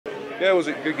Yeah, it was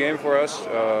a good game for us.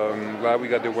 Glad we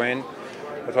got the win.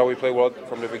 I thought we played well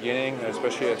from the beginning,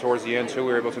 especially towards the end too.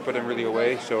 We were able to put them really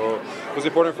away. So it was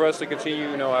important for us to continue,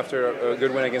 after a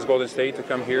good win against Golden State, to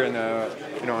come here and,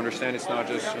 understand it's not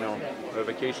just, a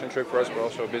vacation trip for us, but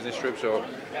also a business trip. So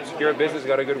here at business,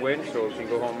 got a good win, so we can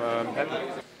go home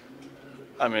happy.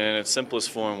 I mean, in its simplest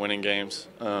form, winning games.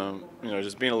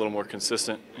 Just being a little more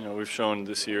consistent. We've shown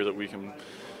this year that we can.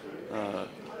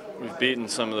 We've beaten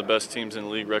some of the best teams in the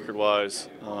league record-wise.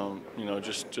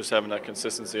 Just having that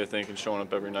consistency, I think, and showing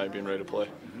up every night, being ready to play.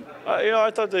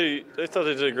 I thought they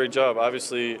did a great job.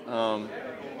 Obviously,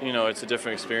 it's a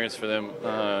different experience for them,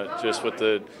 just with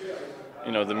the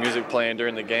music playing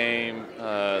during the game,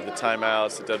 the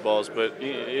timeouts, the dead balls. But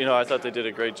I thought they did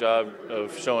a great job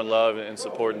of showing love and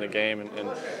supporting the game,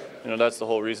 and that's the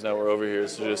whole reason that we're over here,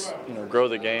 is to just grow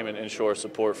the game and show our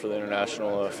support for the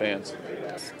international fans.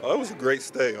 It was a great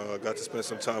stay. Got to spend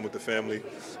some time with the family,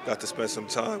 got to spend some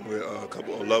time with a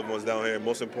couple of loved ones down here, and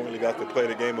most importantly, got to play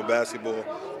the game of basketball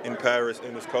in Paris,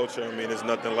 in this culture. I mean, there's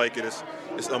nothing like it.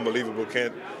 It's unbelievable.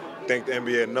 Can't thank the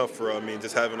NBA enough for,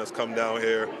 just having us come down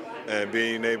here and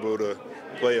being able to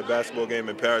play a basketball game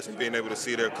in Paris and being able to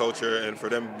see their culture, and for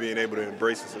them being able to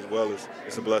embrace us as well,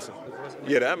 it's a blessing.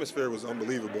 Yeah, the atmosphere was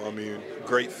unbelievable. I mean,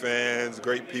 great fans,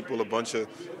 great people, a bunch of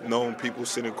known people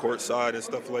sitting courtside and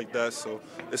stuff like that. So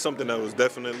it's something that was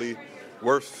definitely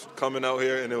worth coming out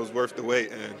here, and it was worth the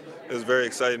wait. And it was very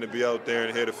exciting to be out there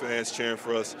and hear the fans cheering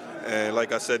for us. And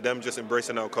like I said, them just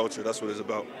embracing our culture, that's what it's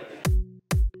about.